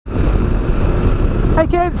Hey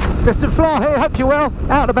kids, it's Mr. Fly here, hope you're well.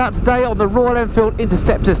 Out and about today on the Royal Enfield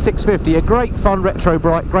Interceptor 650, a great fun retro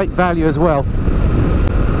bike, great value as well.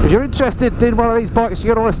 If you're interested in one of these bikes,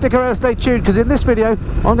 you're going to want to stick around and stay tuned, because in this video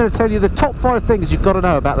I'm going to tell you the top 5 things you've got to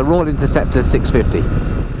know about the Royal Interceptor 650.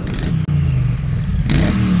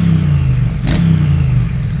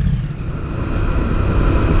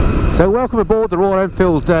 So welcome aboard the Royal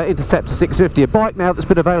Enfield Interceptor 650, a bike now that's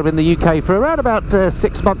been available in the UK for around about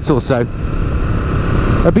 6 months or so.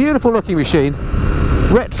 A beautiful looking machine,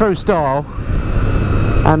 retro style,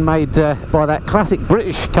 and made by that classic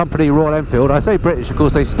British company Royal Enfield. I say British, of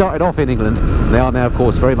course they started off in England. They are now of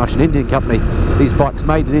course very much an Indian company. These bikes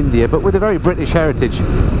made in India, but with a very British heritage.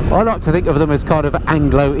 I like to think of them as kind of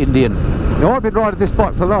Anglo-Indian. Now I've been riding this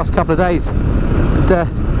bike for the last couple of days, and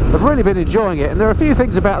I've really been enjoying it, and there are a few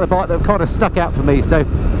things about the bike that have kind of stuck out for me. So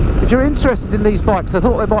if you're interested in these bikes, I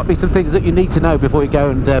thought there might be some things that you need to know before you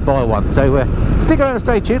go and buy one. So stick around and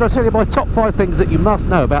stay tuned. I'll tell you my top 5 things that you must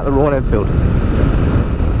know about the Royal Enfield.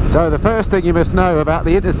 So the first thing you must know about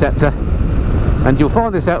the Interceptor, and you'll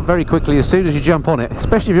find this out very quickly as soon as you jump on it,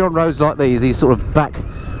 especially if you're on roads like these sort of back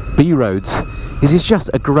B roads, is it's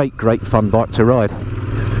just a great fun bike to ride.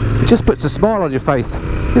 It just puts a smile on your face.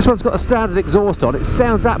 This one's got a standard exhaust on. It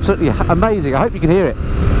sounds absolutely amazing. I hope you can hear it.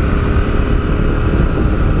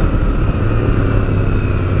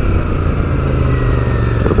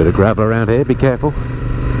 A little bit of gravel around here, be careful.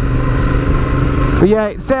 But yeah,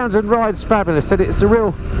 it sounds and rides fabulous, and it's a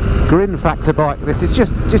real grin factor bike. This is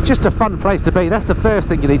just a fun place to be. That's the first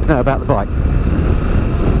thing you need to know about the bike.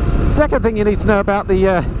 Second thing you need to know about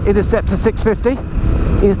the Interceptor 650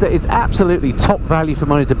 is that it's absolutely top value for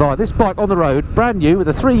money to buy. This bike on the road, brand new, with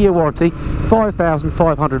a 3-year warranty,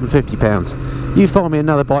 £5,550. You find me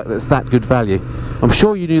another bike that's that good value. I'm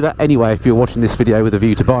sure you knew that anyway if you're watching this video with a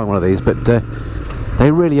view to buying one of these, but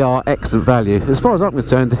they really are excellent value. As far as I'm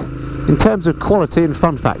concerned, in terms of quality and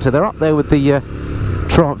fun factor, they're up there with the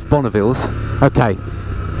Triumph Bonnevilles. Okay,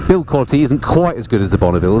 build quality isn't quite as good as the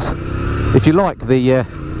Bonnevilles. If you like, the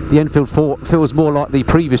Enfield 4 feels more like the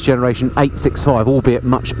previous generation 865, albeit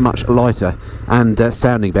much lighter and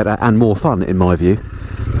sounding better and more fun in my view.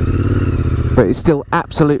 But it's still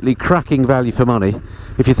absolutely cracking value for money.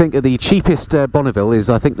 If you think of the cheapest Bonneville is,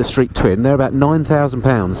 I think, the Street Twin, they're about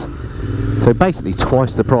 £9,000. So basically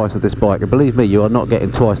twice the price of this bike, and believe me, you are not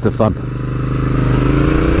getting twice the fun.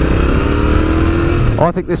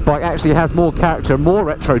 I think this bike actually has more character and more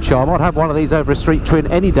retro charm. I'd have one of these over a Street Twin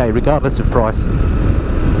any day, regardless of price.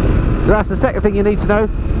 So that's the second thing you need to know.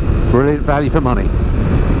 Brilliant value for money.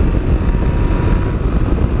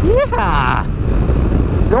 Yeah!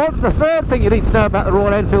 So on to the third thing you need to know about the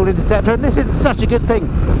Royal Enfield Interceptor, and this isn't such a good thing.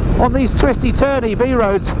 On these twisty turny B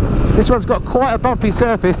roads, this one's got quite a bumpy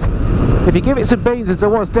surface. If you give it some beans as there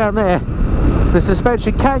was down there, the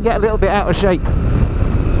suspension can get a little bit out of shape.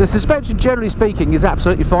 The suspension, generally speaking, is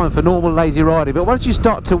absolutely fine for normal lazy riding, but once you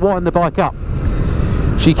start to wind the bike up,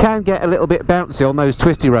 she can get a little bit bouncy on those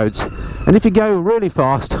twisty roads, and if you go really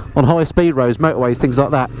fast on high speed roads, motorways, things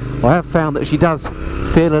like that, I have found that she does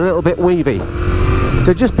feel a little bit weavy.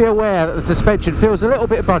 So just be aware that the suspension feels a little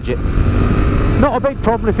bit budget. Not a big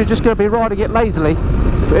problem if you're just going to be riding it lazily,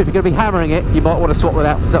 but if you're going to be hammering it, you might want to swap it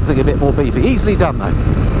out for something a bit more beefy. Easily done though.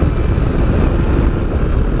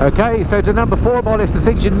 Okay, so to number 4 on my list of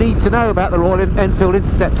things you need to know about the Royal Enfield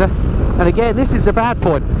Interceptor, and again this is a bad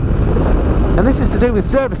point, and this is to do with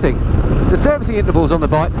servicing. The servicing intervals on the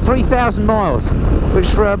bike, 3,000 miles, which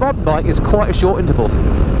for a modern bike is quite a short interval.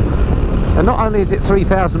 And not only is it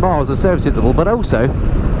 3,000 miles a service interval, but also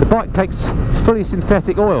the bike takes fully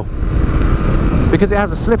synthetic oil, because it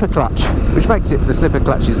has a slipper clutch, which makes it, the slipper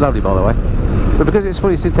clutch is lovely by the way, but because it's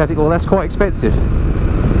fully synthetic oil, that's quite expensive.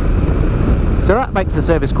 So that makes the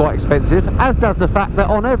service quite expensive, as does the fact that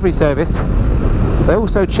on every service they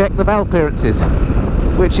also check the valve clearances,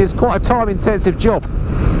 which is quite a time intensive job.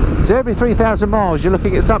 So every 3,000 miles you're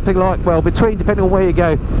looking at something like, well, depending on where you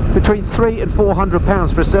go, between £300 and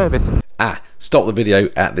 £400 for a service. Stop the video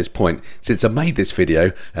at this point. Since I made this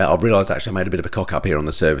video, I've realised actually I made a bit of a cock up here on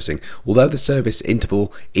the servicing. Although the service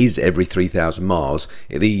interval is every 3,000 miles,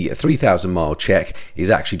 the 3,000 mile check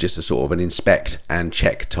is actually just a sort of an inspect and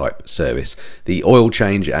check type service. The oil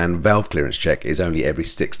change and valve clearance check is only every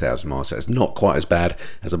 6,000 miles, so it's not quite as bad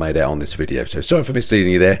as I made out on this video. So sorry for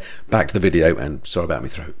misleading you there. Back to the video, and sorry about my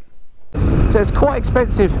throat. So it's quite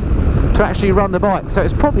expensive to actually run the bike, so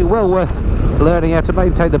it's probably well worth learning how to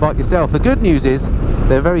maintain the bike yourself. The good news is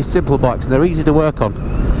they're very simple bikes and they're easy to work on.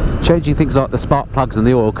 Changing things like the spark plugs and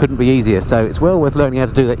the oil couldn't be easier, so it's well worth learning how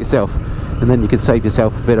to do that yourself, and then you can save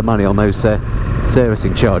yourself a bit of money on those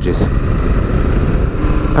servicing charges.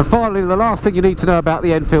 And finally, the last thing you need to know about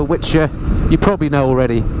the Enfield, which you probably know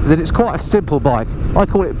already, that it's quite a simple bike. I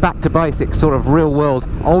call it back to basics, sort of real world,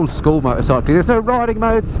 old school motorcycling. There's no riding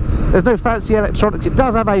modes, there's no fancy electronics. It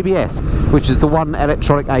does have ABS, which is the one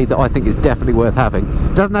electronic aid that I think is definitely worth having.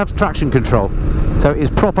 It doesn't have traction control, so it is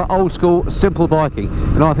proper old school, simple biking,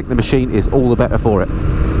 and I think the machine is all the better for it.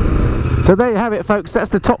 So there you have it, folks.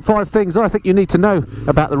 That's the top 5 things I think you need to know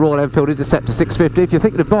about the Royal Enfield Interceptor 650 if you're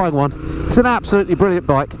thinking of buying one. It's an absolutely brilliant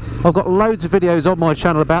bike. I've got loads of videos on my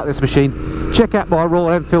channel about this machine. Check out my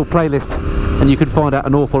Royal Enfield playlist and you can find out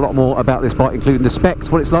an awful lot more about this bike, including the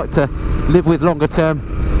specs, what it's like to live with longer term,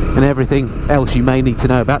 and everything else you may need to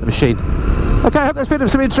know about the machine. Okay, I hope that's been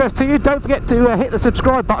of some interest to you. Don't forget to hit the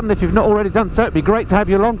subscribe button if you've not already done so. It'd be great to have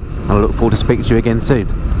you along, and I look forward to speaking to you again soon.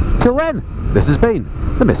 Till then, this has been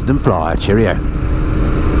the Missed and Flyer. Cheerio.